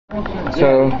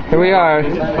So here we are,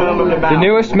 the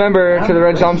newest member to the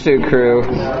red jumpsuit crew,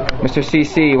 Mr.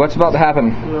 CC. What's about to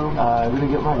happen? I'm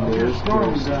gonna get my nose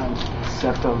pierced.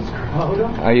 Septum's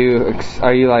growing. Are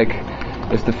you like,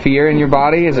 is the fear in your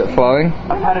body? Is it flowing?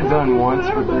 I've had it done once,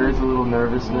 but there is a little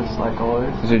nervousness, like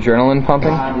always. Is adrenaline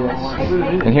pumping?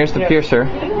 Yes. And here's the piercer,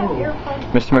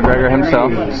 Mr. Macgregor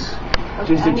himself.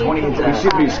 Just did 20 hits. You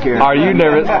should be scared. Are you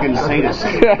nervous? Fucking sadist.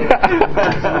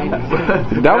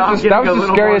 That was the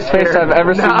scariest face I've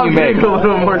ever seen you make. I'm a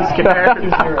little more scared.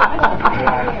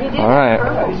 Alright.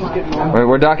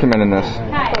 We're documenting this.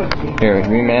 Here,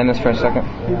 can you man this for a second?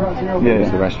 Yeah, it's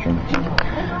the restroom.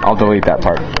 I'll delete that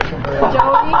part.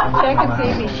 Joey, check and see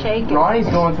if he's shaking. Ronnie's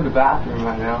going to the bathroom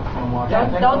right now.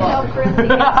 Don't tell Chrissy.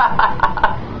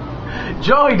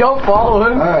 Joey, don't follow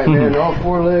him. Alright, man, all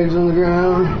four legs on the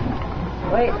ground.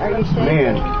 Wait, are you shaking?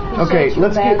 Man. Okay,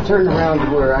 let's get turned around to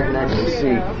where I can actually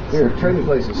see. Here, trade me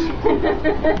places. The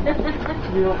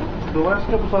last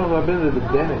couple times I've been to the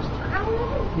dentist.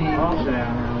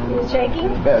 He's shaking?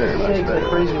 Better, much better.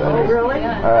 Oh, really?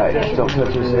 Alright, just don't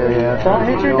touch this area. Don't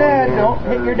hit your dad. Don't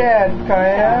hit your dad,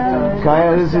 Kaya.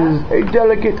 Kaya, this is a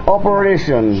delicate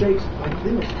operation.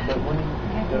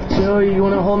 Joey, you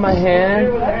want to hold my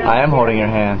hand? I am holding your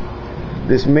hand.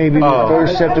 This may be the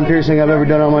first septum piercing I've ever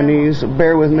done on my knees, so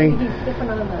bear with me.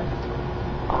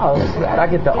 Oh, that's glad I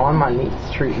get the on my knees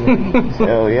treatment.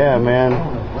 Hell yeah, man.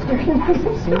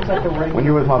 Seems like the right. When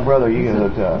you're with my brother, you get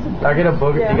hooked up. I get a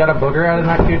booger. You got a booger out of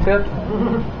my Q-tip?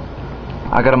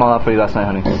 I got them all out for you last night,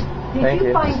 honey. Thank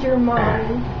you. Find your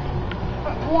mom.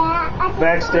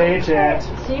 Backstage at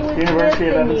University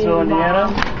of Evansville,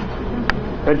 Indiana.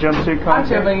 Red jumpsuit I'm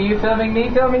contest. filming you, filming me,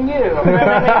 filming you.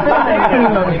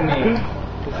 Filming me.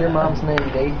 Is your mom's name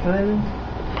Dathan?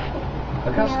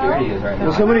 Look how scared he is right now.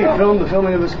 Will somebody film the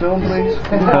filming of this film, please?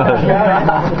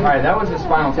 Alright, that was the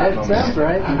Spinal Tap. That sounds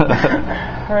right.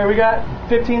 Alright, we got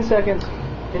 15 seconds.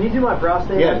 Can you do my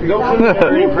prostate? Yeah, don't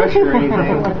put any pressure or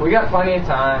anything. We got plenty of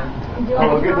time.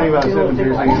 Oh, the good thing about septum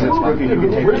piercing is it's crooked. You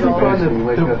can take it from this and you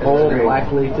wake up and it's straight.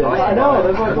 Black latex. I know,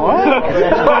 that's like, what?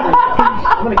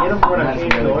 I'm gonna get him for when I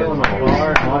change the oil in my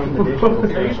car and washing the dishes.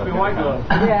 There used to be white gloves.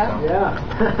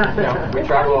 Yeah. We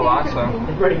travel a lot, so I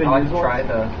like to try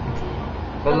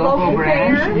the local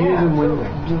brand. Use them when,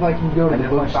 just like you go to the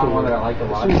bookstore. That I like a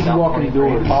lot. As soon as you walk in the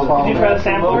door, pop off. Did you try the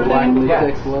sampler thing? Yeah,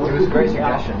 it was a great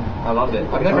suggestion. I loved it.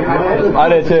 I've never had it. I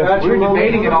did too. We were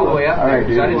debating it all the way up there. Alright,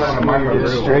 dude. I didn't want to mark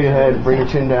Just straight ahead, bring your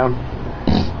chin down.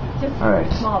 Just Alright.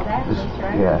 small batches,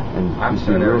 right? Yeah, and I'm just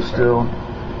so be real nervous. still.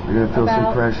 You're gonna feel some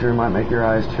About- pressure, might make your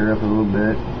eyes tear up a little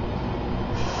bit.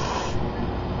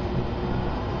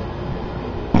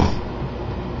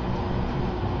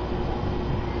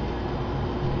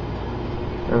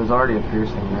 There was already a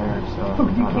piercing there, so I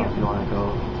don't know if you want to go.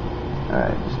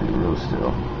 Alright, just be real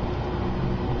still.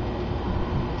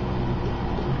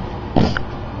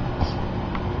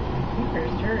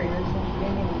 Keeper's jury or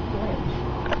something in a flinch.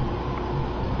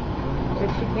 But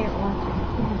she can't watch it.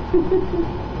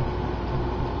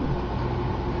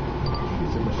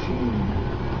 She's a machine.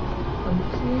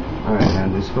 Alright, now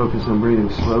just focus on breathing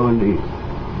slow and deep.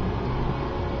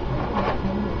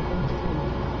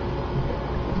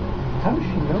 How does she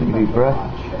know? Take a deep breath.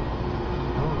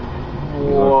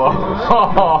 Whoa.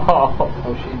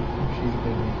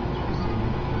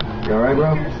 You alright,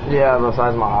 bro? Yeah,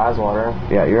 besides my eyes water.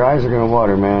 Yeah, your eyes are gonna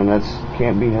water, man. That's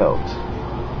can't be helped.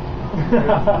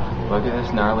 Look at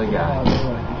this gnarly guy.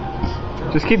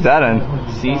 Just keep that in.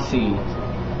 CC.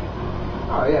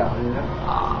 Oh yeah.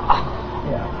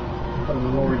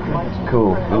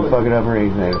 Cool. Don't fuck it up or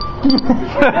anything.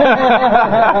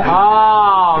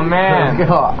 Oh man.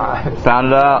 Found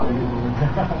it out.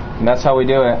 And that's how we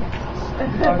do it.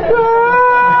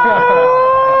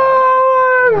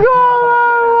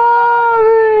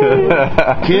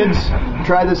 Kids,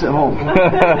 try this at home.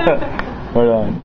 We're done.